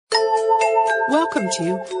Welcome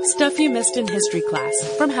to Stuff You Missed in History Class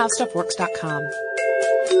from HowStuffWorks.com.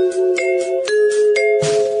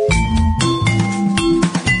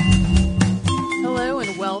 Hello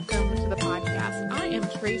and welcome to the podcast. I am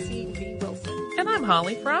Tracy V. Wilson. And I'm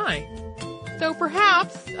Holly Fry. So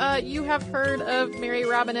perhaps you have heard of Mary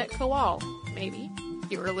Robinette Kowal, maybe,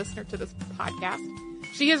 if you're a listener to this podcast.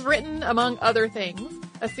 She has written, among other things,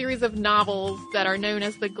 a series of novels that are known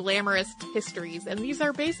as the Glamorous Histories, and these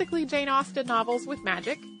are basically Jane Austen novels with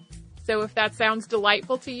magic. So if that sounds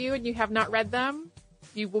delightful to you and you have not read them,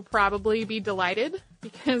 you will probably be delighted,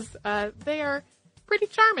 because they are pretty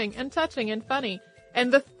charming and touching and funny.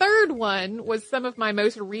 And the third one was some of my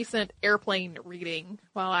most recent airplane reading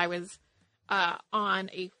while I was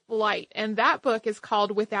on a flight, and that book is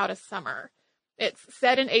called Without a Summer. It's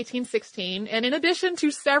set in 1816, and in addition to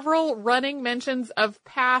several running mentions of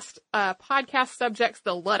past podcast subjects,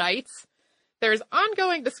 the Luddites, there's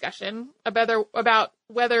ongoing discussion about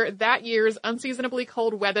whether that year's unseasonably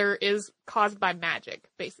cold weather is caused by magic,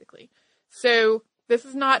 basically. So this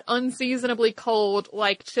is not unseasonably cold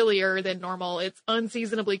like chillier than normal. It's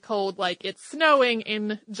unseasonably cold like it's snowing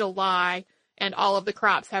in July and all of the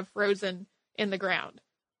crops have frozen in the ground.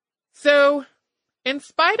 So in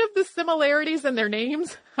spite of the similarities in their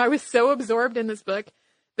names, I was so absorbed in this book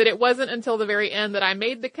that it wasn't until the very end that I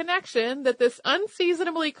made the connection that this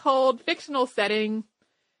unseasonably cold fictional setting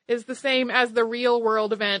is the same as the real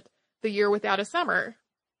world event, The Year Without a Summer,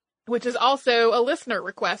 which is also a listener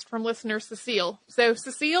request from listener Cecile. So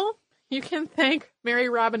Cecile, you can thank Mary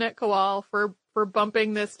Robinette Kowal for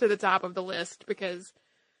bumping this to the top of the list, because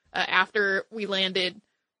after we landed,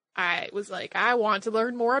 I was like, I want to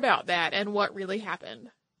learn more about that and what really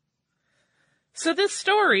happened. So this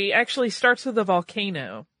story actually starts with a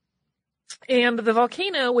volcano. And the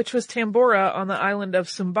volcano, which was Tambora on the island of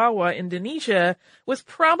Sumbawa, Indonesia, was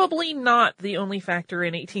probably not the only factor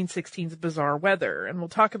in 1816's bizarre weather, and we'll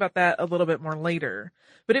talk about that a little bit more later.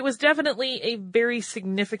 But it was definitely a very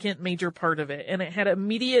significant major part of it, and it had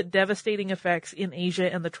immediate devastating effects in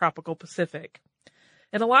Asia and the tropical Pacific.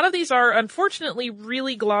 And a lot of these are, unfortunately,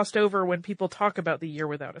 really glossed over when people talk about the Year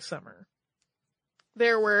Without a Summer.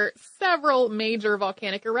 There were several major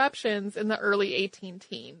volcanic eruptions in the early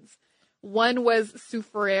 18-teens. One was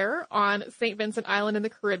Soufriere on St. Vincent Island in the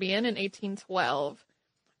Caribbean in 1812.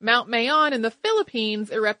 Mount Mayon in the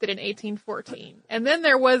Philippines erupted in 1814. And then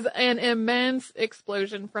there was an immense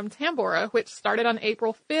explosion from Tambora, which started on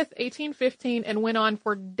April 5th, 1815, and went on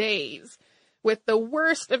for days, with the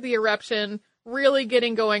worst of the eruption really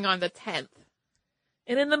getting going on the 10th.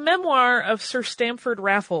 And in the memoir of Sir Stamford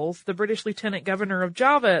Raffles, the British Lieutenant Governor of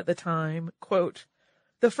Java at the time, quote,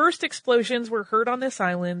 "The first explosions were heard on this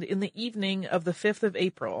island in the evening of the 5th of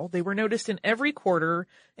April. They were noticed in every quarter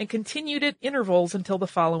and continued at intervals until the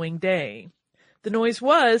following day. The noise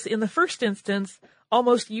was, in the first instance,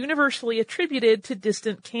 almost universally attributed to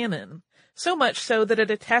distant cannon. So much so that a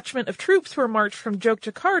detachment of troops were marched from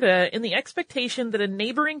Jogjakarta in the expectation that a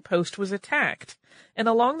neighboring post was attacked, and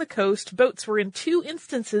along the coast boats were in 2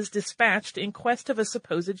 instances dispatched in quest of a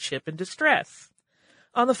supposed ship in distress.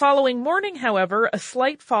 On the following morning, however, a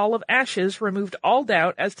slight fall of ashes removed all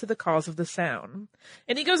doubt as to the cause of the sound."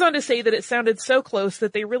 And he goes on to say that it sounded so close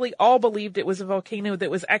that they really all believed it was a volcano that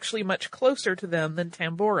was actually much closer to them than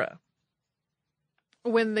Tambora.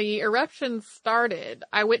 When the eruption started,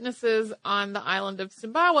 eyewitnesses on the island of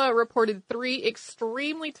Sumbawa reported 3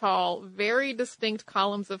 extremely tall, very distinct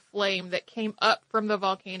columns of flame that came up from the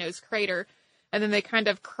volcano's crater, and then they kind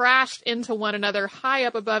of crashed into one another high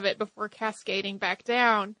up above it before cascading back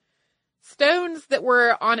down. Stones that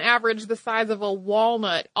were on average the size of a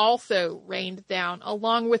walnut also rained down,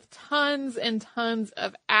 along with tons and tons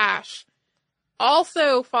of ash.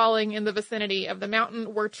 Also falling in the vicinity of the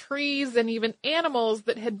mountain were trees and even animals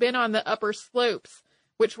that had been on the upper slopes,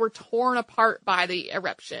 which were torn apart by the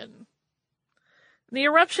eruption. The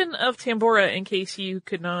eruption of Tambora, in case you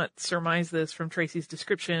could not surmise this from Tracy's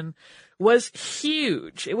description, was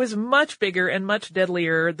huge. It was much bigger and much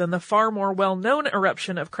deadlier than the far more well-known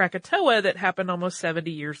eruption of Krakatoa that happened almost 70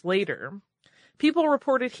 years later. People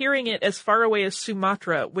reported hearing it as far away as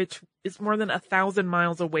Sumatra, which is more than 1,000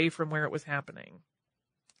 miles away from where it was happening.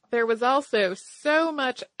 There was also so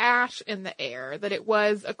much ash in the air that it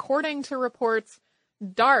was, according to reports,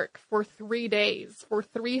 dark for 3 days, for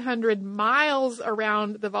 300 miles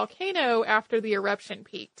around the volcano after the eruption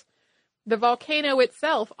peaked. The volcano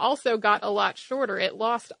itself also got a lot shorter. It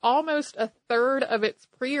lost almost a third of its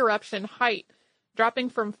pre-eruption height, dropping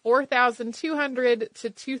from 4,200 to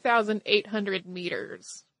 2,800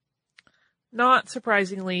 meters. Not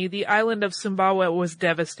surprisingly, the island of Sumbawa was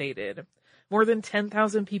devastated. More than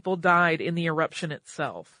 10,000 people died in the eruption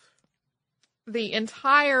itself. The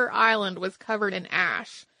entire island was covered in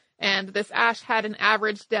ash, and this ash had an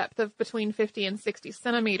average depth of between 50 and 60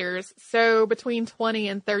 centimeters, so between 20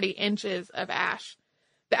 and 30 inches of ash.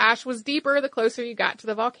 The ash was deeper the closer you got to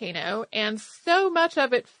the volcano, and so much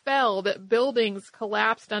of it fell that buildings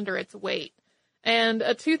collapsed under its weight. And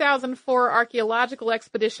a 2004 archaeological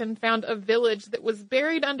expedition found a village that was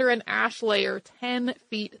buried under an ash layer 10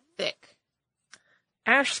 feet thick.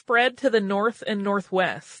 Ash spread to the north and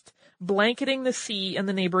northwest, blanketing the sea and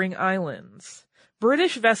the neighboring islands.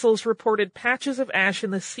 British vessels reported patches of ash in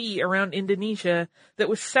the sea around Indonesia that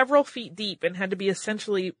was several feet deep and had to be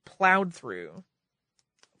essentially plowed through.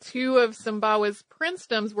 2 of Sumbawa's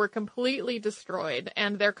princedoms were completely destroyed,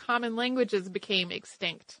 and their common languages became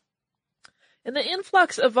extinct. And the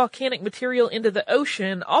influx of volcanic material into the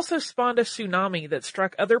ocean also spawned a tsunami that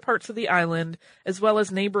struck other parts of the island as well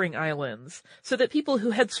as neighboring islands, so that people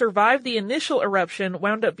who had survived the initial eruption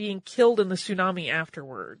wound up being killed in the tsunami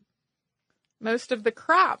afterward. Most of the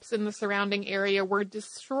crops in the surrounding area were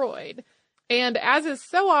destroyed, and as is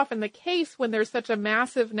so often the case when there's such a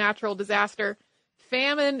massive natural disaster,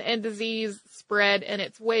 famine and disease spread in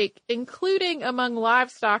its wake, including among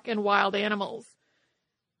livestock and wild animals.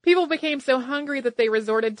 People became so hungry that they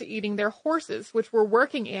resorted to eating their horses, which were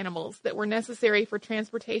working animals that were necessary for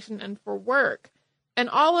transportation and for work. And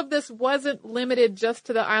all of this wasn't limited just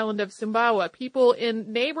to the island of Sumbawa. People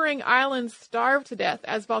in neighboring islands starved to death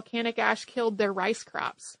as volcanic ash killed their rice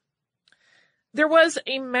crops. There was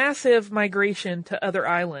a massive migration to other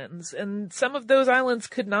islands, and some of those islands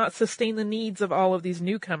could not sustain the needs of all of these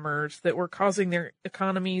newcomers that were causing their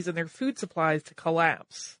economies and their food supplies to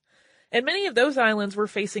collapse. And many of those islands were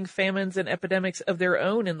facing famines and epidemics of their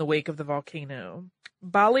own in the wake of the volcano.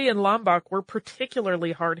 Bali and Lombok were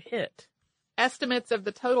particularly hard hit. Estimates of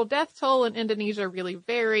the total death toll in Indonesia really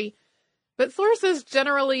vary, but sources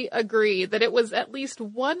generally agree that it was at least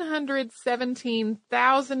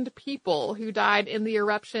 117,000 people who died in the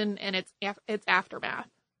eruption and its aftermath.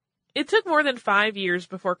 It took more than 5 years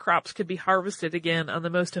before crops could be harvested again on the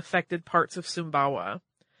most affected parts of Sumbawa.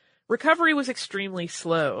 Recovery was extremely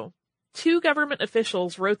slow. 2 government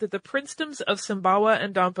officials wrote that the princedoms of Sumbawa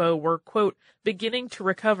and Dampo were, quote, beginning to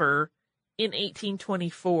recover in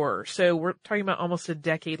 1824, so we're talking about almost a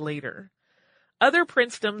decade later. Other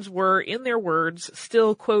princedoms were, in their words,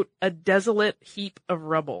 still, quote, a desolate heap of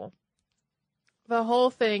rubble. The whole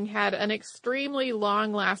thing had an extremely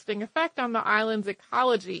long-lasting effect on the island's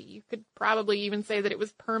ecology. You could probably even say that it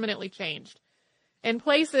was permanently changed. In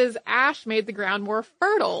places, ash made the ground more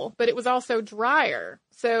fertile, but it was also drier.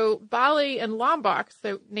 So Bali and Lombok,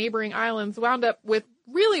 so neighboring islands, wound up with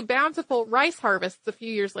really bountiful rice harvests a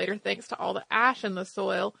few years later thanks to all the ash in the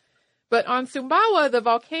soil. But on Sumbawa, the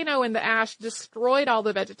volcano and the ash destroyed all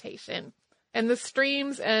the vegetation, and the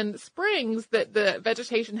streams and springs that the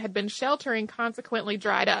vegetation had been sheltering consequently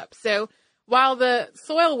dried up. So while the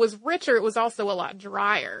soil was richer, it was also a lot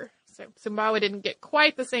drier. So Sumbawa didn't get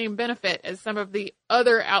quite the same benefit as some of the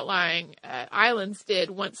other outlying islands did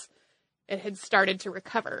once it had started to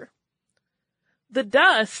recover. The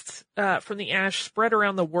dust from the ash spread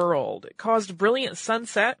around the world. It caused brilliant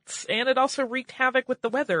sunsets, and it also wreaked havoc with the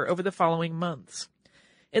weather over the following months.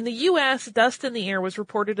 In the U.S., dust in the air was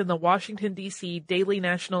reported in the Washington, D.C. Daily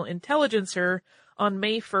National Intelligencer on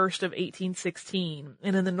May 1st of 1816,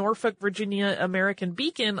 and in the Norfolk, Virginia American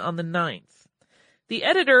Beacon on the 9th. The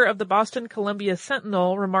editor of the Boston Columbia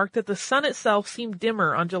Sentinel remarked that the sun itself seemed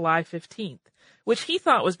dimmer on July 15th, which he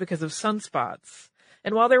thought was because of sunspots.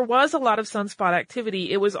 And while there was a lot of sunspot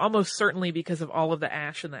activity, it was almost certainly because of all of the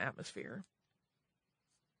ash in the atmosphere.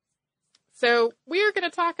 So we are going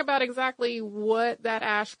to talk about exactly what that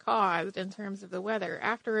ash caused in terms of the weather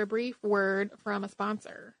after a brief word from a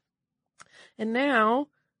sponsor. And now,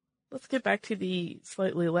 let's get back to the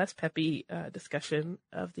slightly less peppy discussion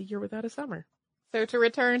of the Year Without a Summer. So to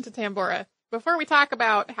return to Tambora, before we talk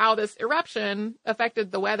about how this eruption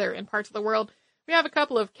affected the weather in parts of the world, we have a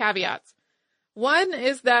couple of caveats. One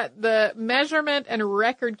is that the measurement and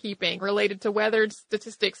record keeping related to weather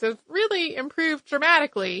statistics have really improved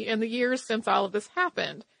dramatically in the years since all of this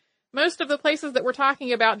happened. Most of the places that we're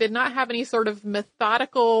talking about did not have any sort of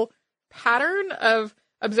methodical pattern of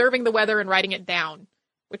observing the weather and writing it down,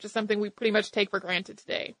 which is something we pretty much take for granted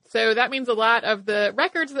today. So that means a lot of the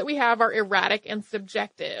records that we have are erratic and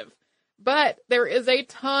subjective. But there is a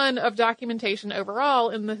ton of documentation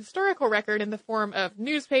overall in the historical record in the form of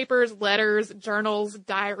newspapers, letters, journals,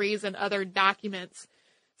 diaries, and other documents.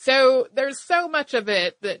 So there's so much of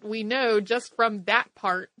it that we know just from that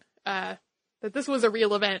part that this was a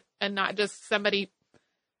real event and not just somebody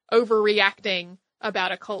overreacting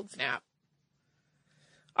about a cold snap.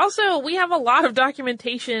 Also, we have a lot of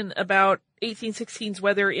documentation about 1816's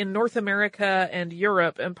weather in North America and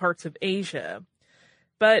Europe and parts of Asia.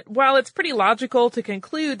 But while it's pretty logical to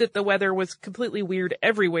conclude that the weather was completely weird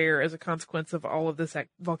everywhere as a consequence of all of this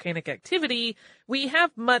volcanic activity, we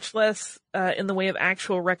have much less in the way of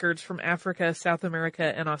actual records from Africa, South America,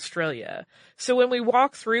 and Australia. So when we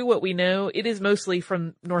walk through what we know, it is mostly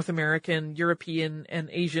from North American, European, and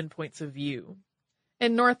Asian points of view.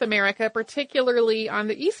 In North America, particularly on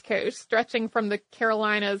the East Coast, stretching from the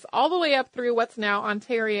Carolinas all the way up through what's now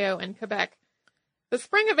Ontario and Quebec, the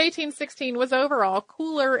spring of 1816 was overall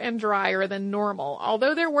cooler and drier than normal,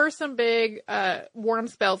 although there were some big warm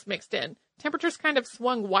spells mixed in. Temperatures kind of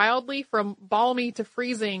swung wildly from balmy to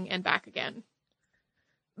freezing and back again.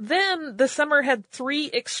 Then the summer had 3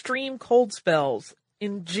 extreme cold spells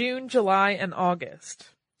in June, July, and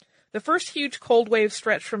August. The first huge cold wave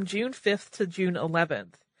stretched from June 5th to June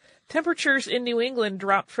 11th. Temperatures in New England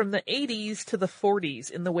dropped from the 80s to the 40s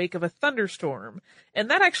in the wake of a thunderstorm, and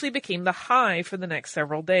that actually became the high for the next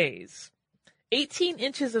several days. 18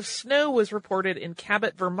 inches of snow was reported in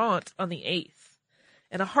Cabot, Vermont on the 8th,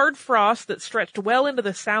 and a hard frost that stretched well into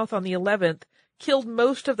the south on the 11th killed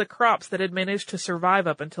most of the crops that had managed to survive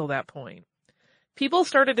up until that point. People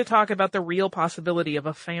started to talk about the real possibility of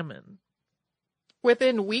a famine.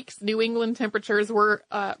 Within weeks, New England temperatures were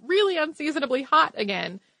really unseasonably hot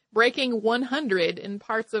again, breaking 100 in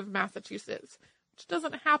parts of Massachusetts, which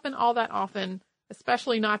doesn't happen all that often,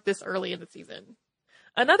 especially not this early in the season.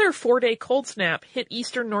 Another 4-day cold snap hit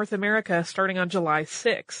eastern North America starting on July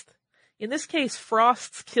 6th. In this case,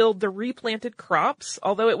 frosts killed the replanted crops,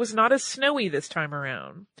 although it was not as snowy this time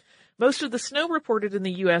around. Most of the snow reported in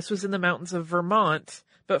the U.S. was in the mountains of Vermont,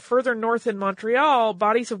 but further north in Montreal,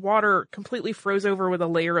 bodies of water completely froze over with a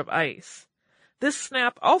layer of ice. This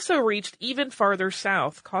snap also reached even farther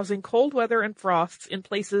south, causing cold weather and frosts in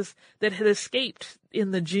places that had escaped in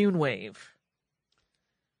the June wave.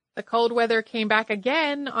 The cold weather came back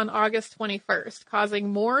again on August 21st, causing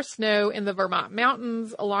more snow in the Vermont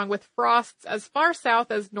mountains, along with frosts as far south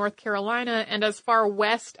as North Carolina and as far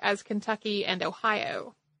west as Kentucky and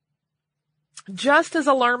Ohio. Just as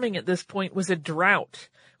alarming at this point was a drought,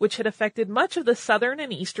 which had affected much of the southern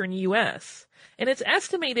and eastern U.S., and it's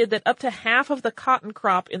estimated that up to half of the cotton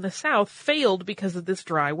crop in the South failed because of this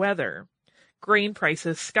dry weather. Grain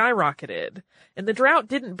prices skyrocketed, and the drought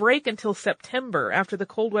didn't break until September after the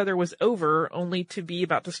cold weather was over, only to be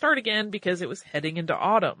about to start again because it was heading into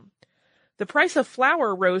autumn. The price of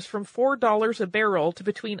flour rose from $4 a barrel to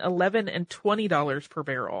between $11 and $20 per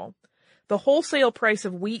barrel. The wholesale price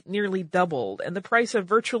of wheat nearly doubled, and the price of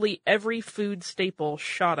virtually every food staple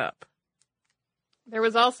shot up. There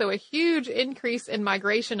was also a huge increase in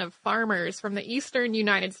migration of farmers from the eastern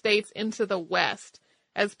United States into the West,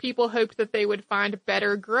 as people hoped that they would find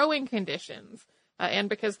better growing conditions, and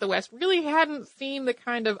because the West really hadn't seen the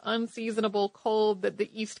kind of unseasonable cold that the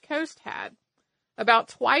East Coast had. About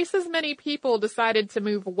twice as many people decided to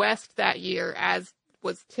move west that year as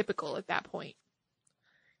was typical at that point.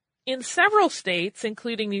 In several states,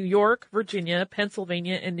 including New York, Virginia,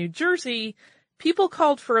 Pennsylvania, and New Jersey, people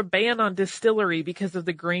called for a ban on distillery because of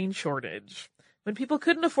the grain shortage. When people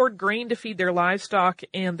couldn't afford grain to feed their livestock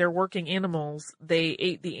and their working animals, they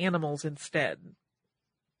ate the animals instead.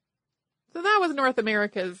 So that was North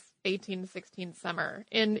America's 1816 summer.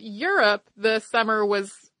 In Europe, the summer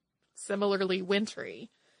was similarly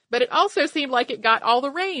wintry, but it also seemed like it got all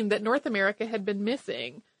the rain that North America had been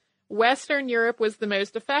missing. Western Europe was the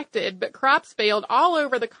most affected, but crops failed all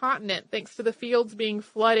over the continent thanks to the fields being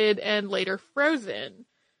flooded and later frozen.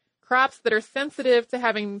 Crops that are sensitive to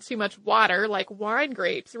having too much water, like wine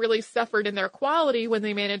grapes, really suffered in their quality when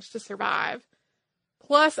they managed to survive.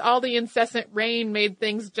 Plus, all the incessant rain made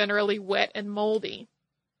things generally wet and moldy.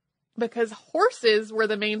 Because horses were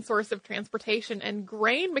the main source of transportation and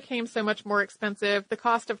grain became so much more expensive, the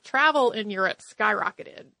cost of travel in Europe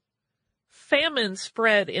skyrocketed. Famine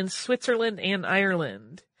spread in Switzerland and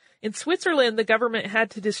Ireland. In Switzerland, the government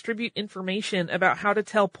had to distribute information about how to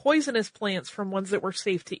tell poisonous plants from ones that were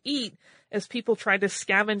safe to eat as people tried to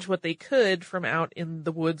scavenge what they could from out in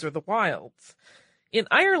the woods or the wilds. In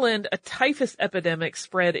Ireland, a typhus epidemic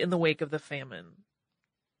spread in the wake of the famine.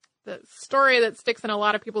 The story that sticks in a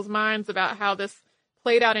lot of people's minds about how this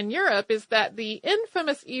played out in Europe is that the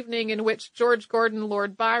infamous evening in which George Gordon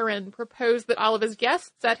Lord Byron proposed that all of his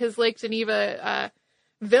guests at his Lake Geneva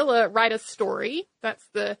villa write a story. That's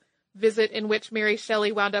the visit in which Mary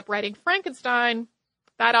Shelley wound up writing Frankenstein.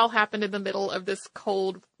 That all happened in the middle of this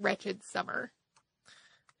cold, wretched summer.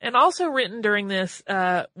 And also written during this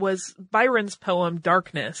was Byron's poem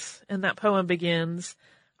Darkness, and that poem begins,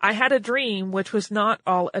 "I had a dream which was not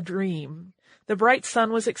all a dream. The bright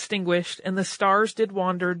sun was extinguished, and the stars did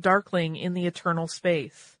wander darkling in the eternal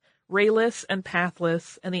space, rayless and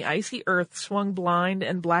pathless, and the icy earth swung blind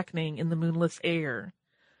and blackening in the moonless air.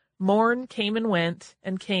 Morn came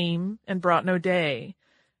and brought no day,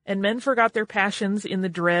 and men forgot their passions in the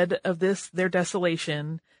dread of this their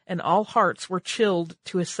desolation, and all hearts were chilled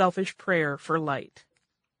to a selfish prayer for light."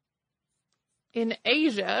 In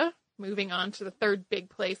Asia, moving on to the third big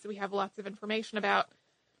place that we have lots of information about,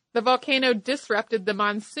 the volcano disrupted the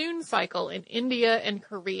monsoon cycle in India and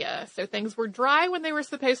Korea. So things were dry when they were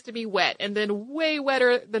supposed to be wet, and then way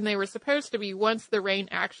wetter than they were supposed to be once the rain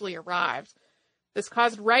actually arrived. This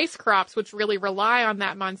caused rice crops, which really rely on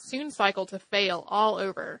that monsoon cycle, to fail all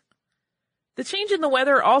over. The change in the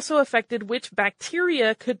weather also affected which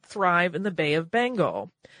bacteria could thrive in the Bay of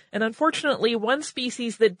Bengal. And unfortunately, one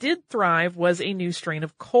species that did thrive was a new strain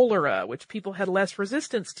of cholera, which people had less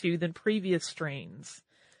resistance to than previous strains.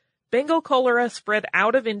 Bengal cholera spread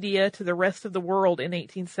out of India to the rest of the world in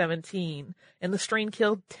 1817, and the strain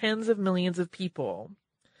killed tens of millions of people.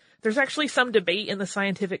 There's actually some debate in the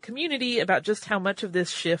scientific community about just how much of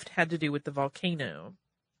this shift had to do with the volcano.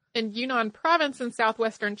 In Yunnan province in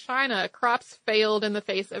southwestern China, crops failed in the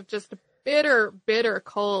face of just bitter, bitter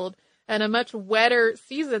cold and a much wetter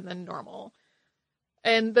season than normal.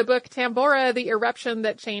 In the book Tambora, The Eruption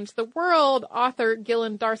That Changed the World, author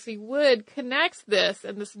Gillen Darcy Wood connects this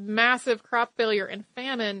and this massive crop failure and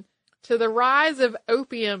famine to the rise of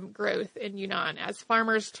opium growth in Yunnan as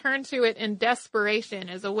farmers turned to it in desperation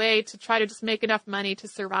as a way to try to just make enough money to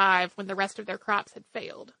survive when the rest of their crops had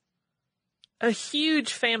failed. A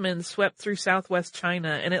huge famine swept through southwest China,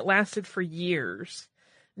 and it lasted for years.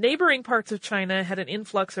 Neighboring parts of China had an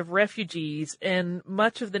influx of refugees, and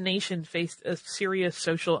much of the nation faced a serious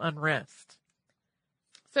social unrest.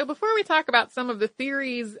 So before we talk about some of the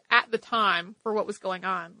theories at the time for what was going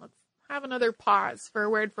on, let's have another pause for a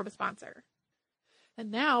word from a sponsor.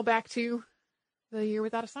 And now back to The Year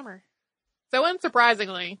Without a Summer. So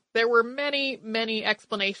unsurprisingly, there were many, many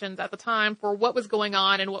explanations at the time for what was going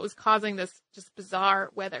on and what was causing this just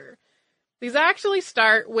bizarre weather. These actually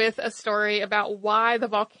start with a story about why the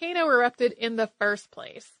volcano erupted in the first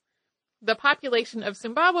place. The population of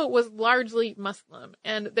Sumbawa was largely Muslim,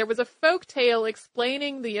 and there was a folk tale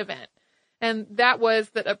explaining the event. And that was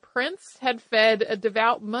that a prince had fed a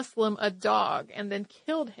devout Muslim a dog and then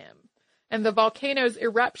killed him. And the volcano's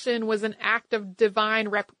eruption was an act of divine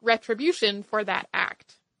retribution for that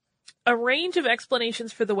act. A range of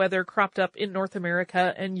explanations for the weather cropped up in North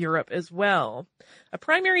America and Europe as well. A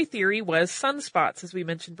primary theory was sunspots, as we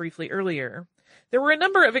mentioned briefly earlier. There were a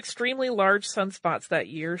number of extremely large sunspots that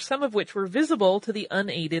year, some of which were visible to the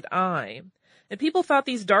unaided eye. And people thought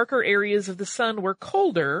these darker areas of the sun were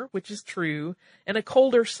colder, which is true, and a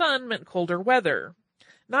colder sun meant colder weather.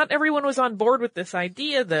 Not everyone was on board with this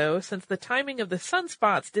idea, though, since the timing of the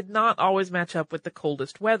sunspots did not always match up with the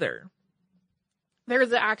coldest weather.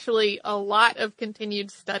 There's actually a lot of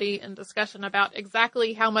continued study and discussion about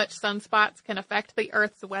exactly how much sunspots can affect the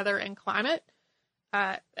Earth's weather and climate.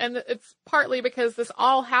 And it's partly because this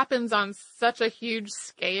all happens on such a huge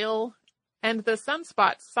scale, and the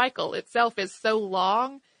sunspot cycle itself is so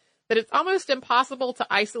long that it's almost impossible to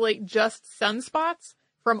isolate just sunspots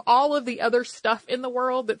from all of the other stuff in the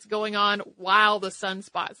world that's going on while the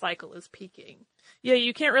sunspot cycle is peaking. Yeah,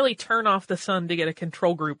 you can't really turn off the sun to get a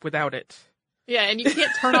control group without it. Yeah, and you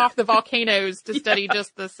can't turn off the volcanoes to study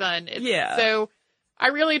just the sun. So I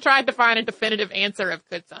really tried to find a definitive answer of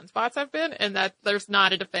could sunspots have been, and that there's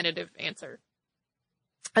not a definitive answer.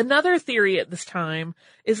 Another theory at this time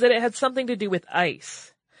is that it had something to do with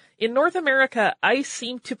ice. In North America, ice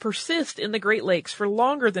seemed to persist in the Great Lakes for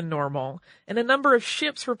longer than normal, and a number of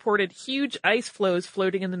ships reported huge ice floes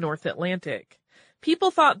floating in the North Atlantic.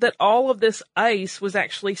 People thought that all of this ice was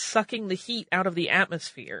actually sucking the heat out of the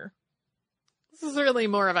atmosphere. This is really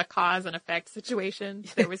more of a cause and effect situation.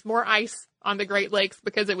 There was more ice on the Great Lakes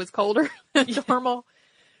because it was colder than normal.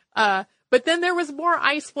 But then there was more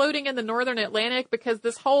ice floating in the Northern Atlantic because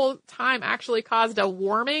this whole time actually caused a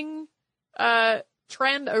warming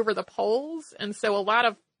trend over the poles, and so a lot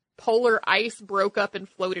of polar ice broke up and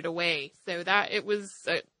floated away. So that it was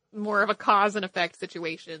more of a cause and effect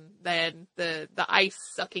situation than the ice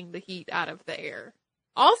sucking the heat out of the air.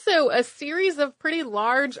 Also, a series of pretty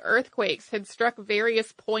large earthquakes had struck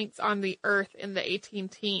various points on the Earth in the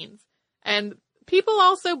 18-teens, and people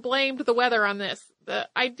also blamed the weather on this. The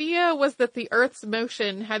idea was that the Earth's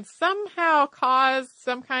motion had somehow caused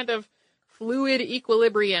some kind of fluid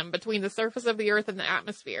equilibrium between the surface of the Earth and the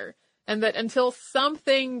atmosphere. And that until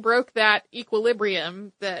something broke that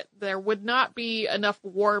equilibrium, that there would not be enough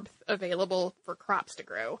warmth available for crops to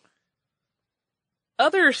grow.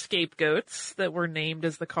 Other scapegoats that were named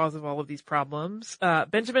as the cause of all of these problems,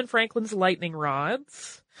 Benjamin Franklin's lightning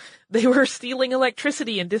rods. They were stealing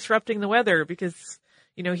electricity and disrupting the weather because,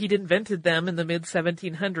 he'd invented them in the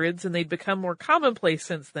mid-1700s and they'd become more commonplace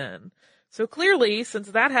since then. So clearly, since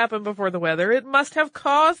that happened before the weather, it must have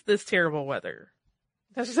caused this terrible weather.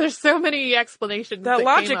 There's so many explanations. That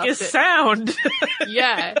logic is sound.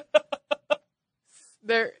 Yeah.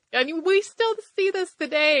 We still see this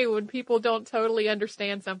today when people don't totally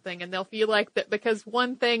understand something and they'll feel like that because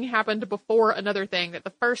one thing happened before another thing, that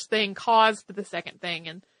the first thing caused the second thing,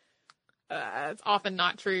 and it's often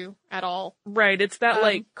not true at all. Right. It's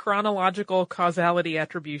that chronological causality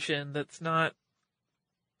attribution that's not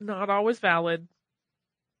always valid.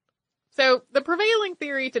 So the prevailing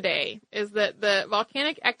theory today is that the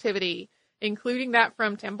volcanic activity, including that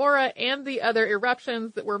from Tambora and the other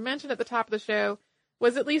eruptions that were mentioned at the top of the show,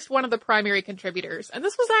 was at least one of the primary contributors. And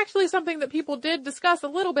this was actually something that people did discuss a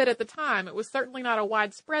little bit at the time. It was certainly not a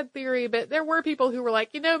widespread theory, but there were people who were like,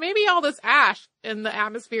 maybe all this ash in the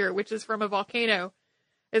atmosphere, which is from a volcano,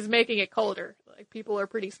 is making it colder. Like, people are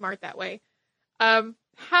pretty smart that way.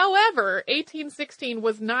 However, 1816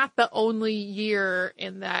 was not the only year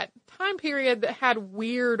in that time period that had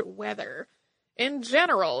weird weather. In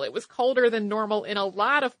general, it was colder than normal in a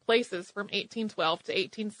lot of places from 1812 to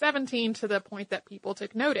 1817 to the point that people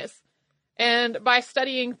took notice. And by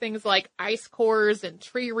studying things like ice cores and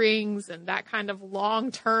tree rings and that kind of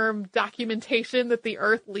long-term documentation that the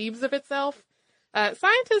Earth leaves of itself,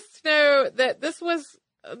 scientists know that this was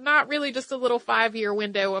not really just a little 5-year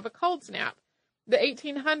window of a cold snap. The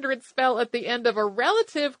 1800s fell at the end of a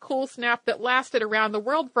relative cool snap that lasted around the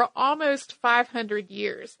world for almost 500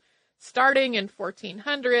 years, starting in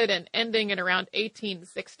 1400 and ending in around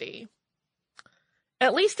 1860.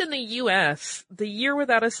 At least in the U.S., the year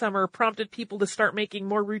without a summer prompted people to start making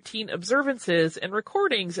more routine observances and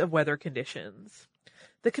recordings of weather conditions.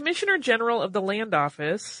 The Commissioner General of the Land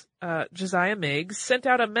Office, Josiah Miggs, sent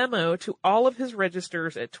out a memo to all of his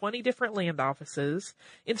registers at 20 different land offices,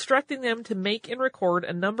 instructing them to make and record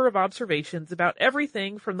a number of observations about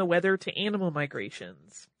everything from the weather to animal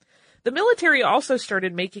migrations. The military also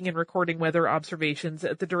started making and recording weather observations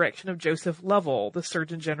at the direction of Joseph Lovell, the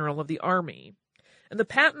Surgeon General of the Army. And the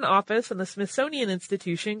Patent Office and the Smithsonian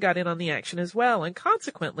Institution got in on the action as well, and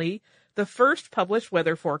consequently, the first published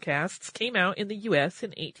weather forecasts came out in the U.S. in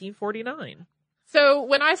 1849. So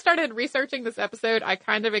when I started researching this episode, I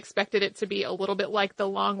kind of expected it to be a little bit like The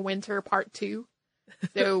Long Winter Part 2.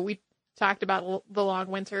 So we talked about The Long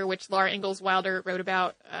Winter, which Laura Ingalls Wilder wrote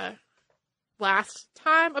about last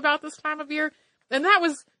time about this time of year. And that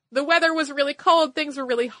was, the weather was really cold, things were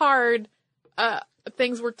really hard,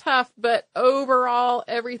 things were tough, but overall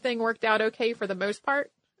everything worked out okay for the most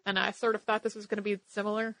part. And I sort of thought this was going to be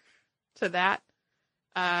similar to that.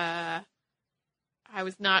 I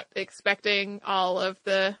was not expecting all of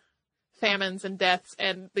the famines and deaths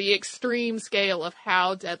and the extreme scale of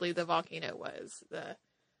how deadly the volcano was.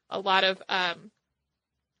 A lot of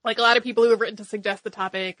people who have written to suggest the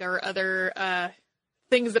topic or other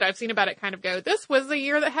things that I've seen about it kind of go, this was the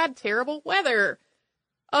year that had terrible weather.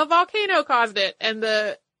 A volcano caused it. And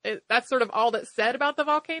that's sort of all that's said about the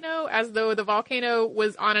volcano, as though the volcano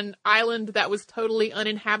was on an island that was totally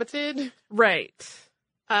uninhabited. Right.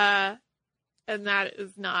 And that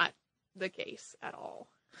is not the case at all.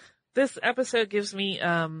 This episode gives me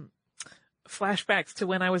flashbacks to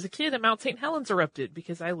when I was a kid and Mount St. Helens erupted,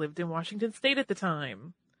 because I lived in Washington State at the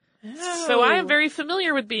time. Oh. So I am very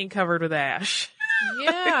familiar with being covered with ash.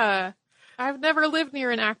 Yeah. I've never lived near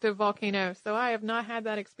an active volcano, so I have not had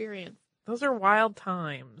that experience. Those are wild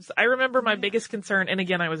times. I remember my biggest concern, and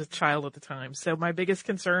again, I was a child at the time, so my biggest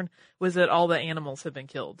concern was that all the animals had been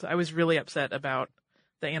killed. I was really upset about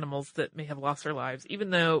the animals that may have lost their lives,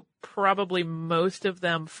 even though probably most of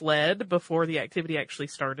them fled before the activity actually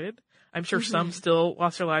started. I'm sure some still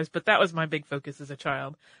lost their lives, but that was my big focus as a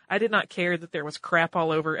child. I did not care that there was crap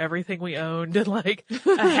all over everything we owned and like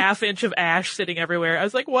a half inch of ash sitting everywhere. I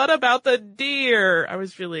was like, what about the deer? That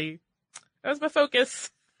was my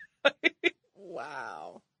focus.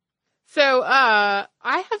 Wow. So, I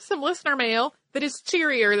have some listener mail that is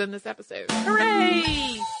cheerier than this episode.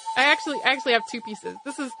 Hooray! I actually have two pieces.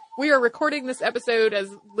 We are recording this episode as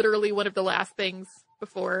literally one of the last things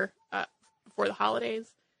before the holidays.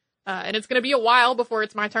 And it's going to be a while before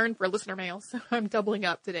it's my turn for listener mail, so I'm doubling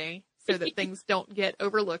up today so that things don't get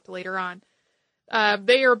overlooked later on.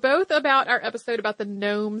 They are both about our episode about the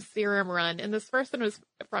Gnome Serum Run. And this first one was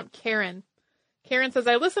from Karen. Karen says,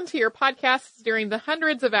 I listen to your podcasts during the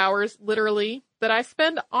hundreds of hours, literally, that I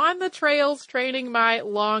spend on the trails training my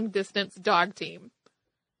long-distance dog team.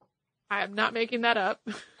 I am not making that up.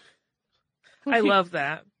 I love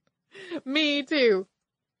that. Me too.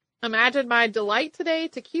 Imagine my delight today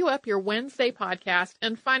to queue up your Wednesday podcast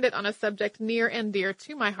and find it on a subject near and dear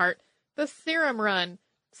to my heart, the Serum Run.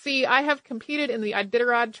 See, I have competed in the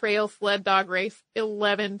Iditarod Trail sled dog race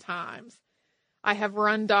 11 times. I have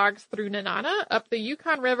run dogs through Nenana, up the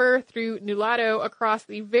Yukon River, through Nulato, across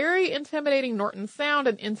the very intimidating Norton Sound,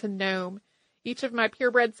 and into Nome. Each of my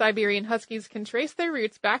purebred Siberian Huskies can trace their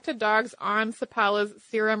roots back to dogs on Sapala's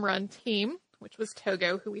Serum Run team, which was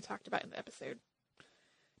Togo, who we talked about in the episode.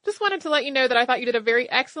 Just wanted to let you know that I thought you did a very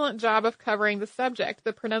excellent job of covering the subject.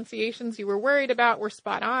 The pronunciations you were worried about were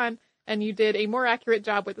spot on, and you did a more accurate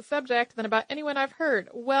job with the subject than about anyone I've heard.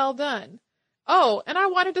 Well done. Oh, and I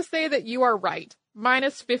wanted to say that you are right.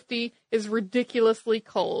 Minus 50 is ridiculously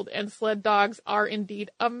cold, and sled dogs are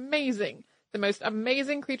indeed amazing. The most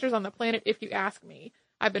amazing creatures on the planet, if you ask me.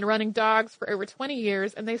 I've been running dogs for over 20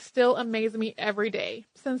 years, and they still amaze me every day.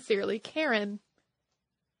 Sincerely, Karen.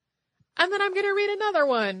 And then I'm going to read another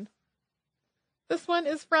one. This one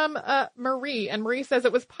is from Marie, and Marie says,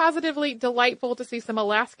 it was positively delightful to see some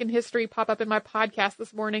Alaskan history pop up in my podcast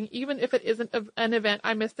this morning, even if it isn't an event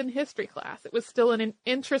I missed in history class. It was still an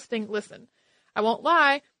interesting listen. I won't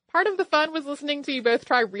lie, part of the fun was listening to you both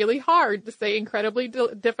try really hard to say incredibly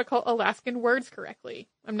difficult Alaskan words correctly.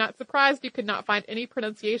 I'm not surprised you could not find any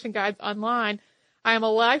pronunciation guides online. I am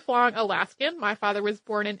a lifelong Alaskan. My father was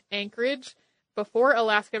born in Anchorage before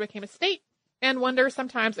Alaska became a state, and wonder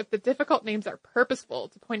sometimes if the difficult names are purposeful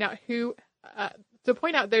to point out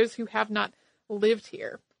those who have not lived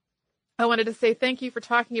here. I wanted to say thank you for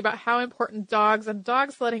talking about how important dogs and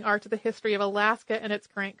dog sledding are to the history of Alaska and its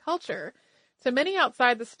current culture. To many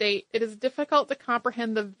outside the state, it is difficult to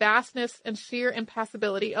comprehend the vastness and sheer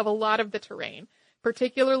impassability of a lot of the terrain,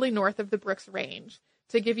 particularly north of the Brooks Range.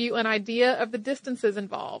 To give you an idea of the distances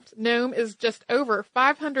involved, Nome is just over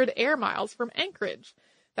 500 air miles from Anchorage.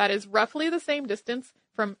 That is roughly the same distance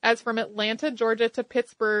as from Atlanta, Georgia to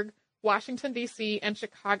Pittsburgh, Washington, D.C., and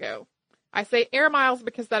Chicago. I say air miles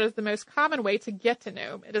because that is the most common way to get to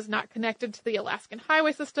Nome. It is not connected to the Alaskan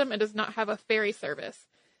highway system and does not have a ferry service.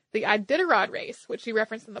 The Iditarod race, which you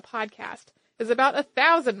referenced in the podcast, is about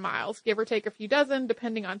 1,000 miles, give or take a few dozen,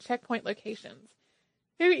 depending on checkpoint locations.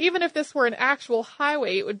 Even if this were an actual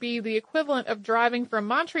highway, it would be the equivalent of driving from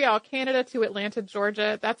Montreal, Canada to Atlanta,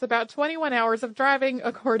 Georgia. That's about 21 hours of driving,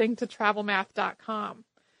 according to travelmath.com.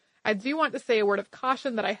 I do want to say a word of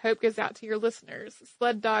caution that I hope goes out to your listeners.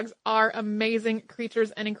 Sled dogs are amazing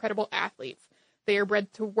creatures and incredible athletes. They are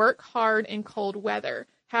bred to work hard in cold weather,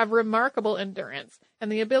 have remarkable endurance,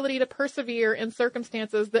 and the ability to persevere in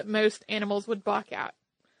circumstances that most animals would balk at.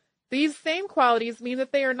 These same qualities mean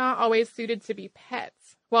that they are not always suited to be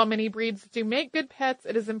pets. While many breeds do make good pets,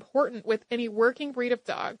 it is important with any working breed of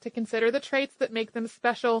dog to consider the traits that make them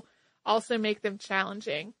special also make them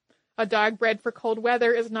challenging. A dog bred for cold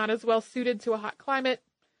weather is not as well suited to a hot climate.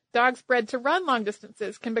 Dogs bred to run long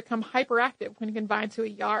distances can become hyperactive when confined to a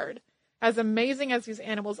yard. As amazing as these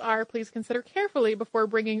animals are, please consider carefully before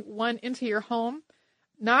bringing one into your home.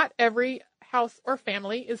 Not every house or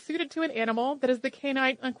family is suited to an animal that is the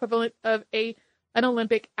canine equivalent of an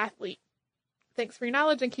Olympic athlete. Thanks for your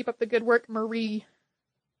knowledge and keep up the good work, Marie.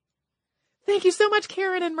 Thank you so much,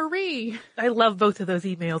 Karen and Marie. I love both of those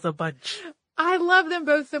emails a bunch. I love them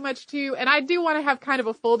both so much too. And I do want to have kind of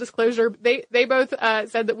a full disclosure. They both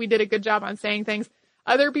said that we did a good job on saying things.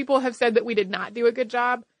 Other people have said that we did not do a good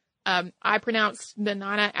job. I pronounced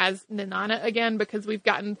Nenana as Nenana again because we've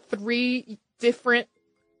gotten 3 different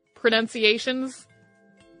pronunciations.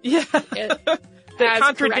 Yeah. That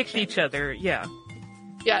contradict correction. each other. Yeah.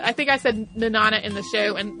 Yeah, I think I said Nenana in the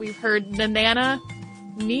show, and we've heard Nanana,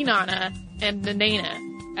 Ninana, and Nanana.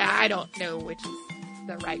 I don't know which is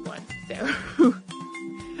the right one. So,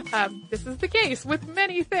 this is the case with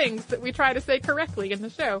many things that we try to say correctly in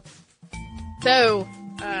the show. So,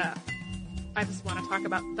 I just want to talk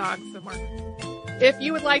about dogs some more. If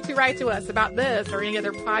you would like to write to us about this or any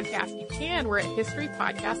other podcast, you can. We're at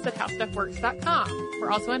historypodcast@howstuffworks.com.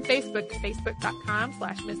 We're also on Facebook,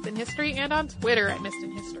 facebook.com/missedinhistory, and on Twitter at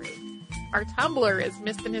missedinhistory. Our Tumblr is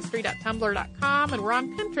missedinhistory.tumblr.com, and we're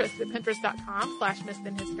on Pinterest at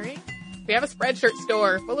pinterest.com/missedinhistory. We have a Spreadshirt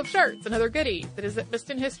store full of shirts and other goodies that is at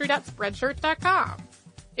missedinhistory.spreadshirt.com.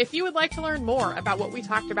 If you would like to learn more about what we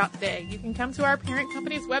talked about today, you can come to our parent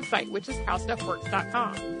company's website, which is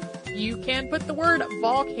howstuffworks.com. You can put the word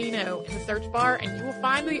volcano in the search bar and you will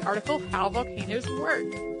find the article How Volcanoes Work.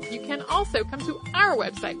 You can also come to our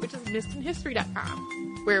website, which is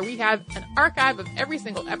missedinhistory.com, where we have an archive of every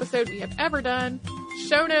single episode we have ever done,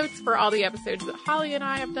 show notes for all the episodes that Holly and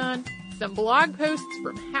I have done, some blog posts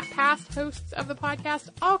from past hosts of the podcast,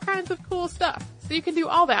 all kinds of cool stuff. So you can do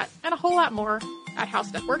all that and a whole lot more at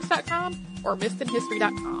howstuffworks.com or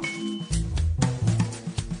missedinhistory.com.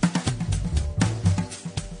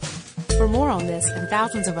 For more on this and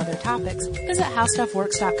thousands of other topics, visit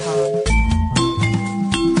howstuffworks.com.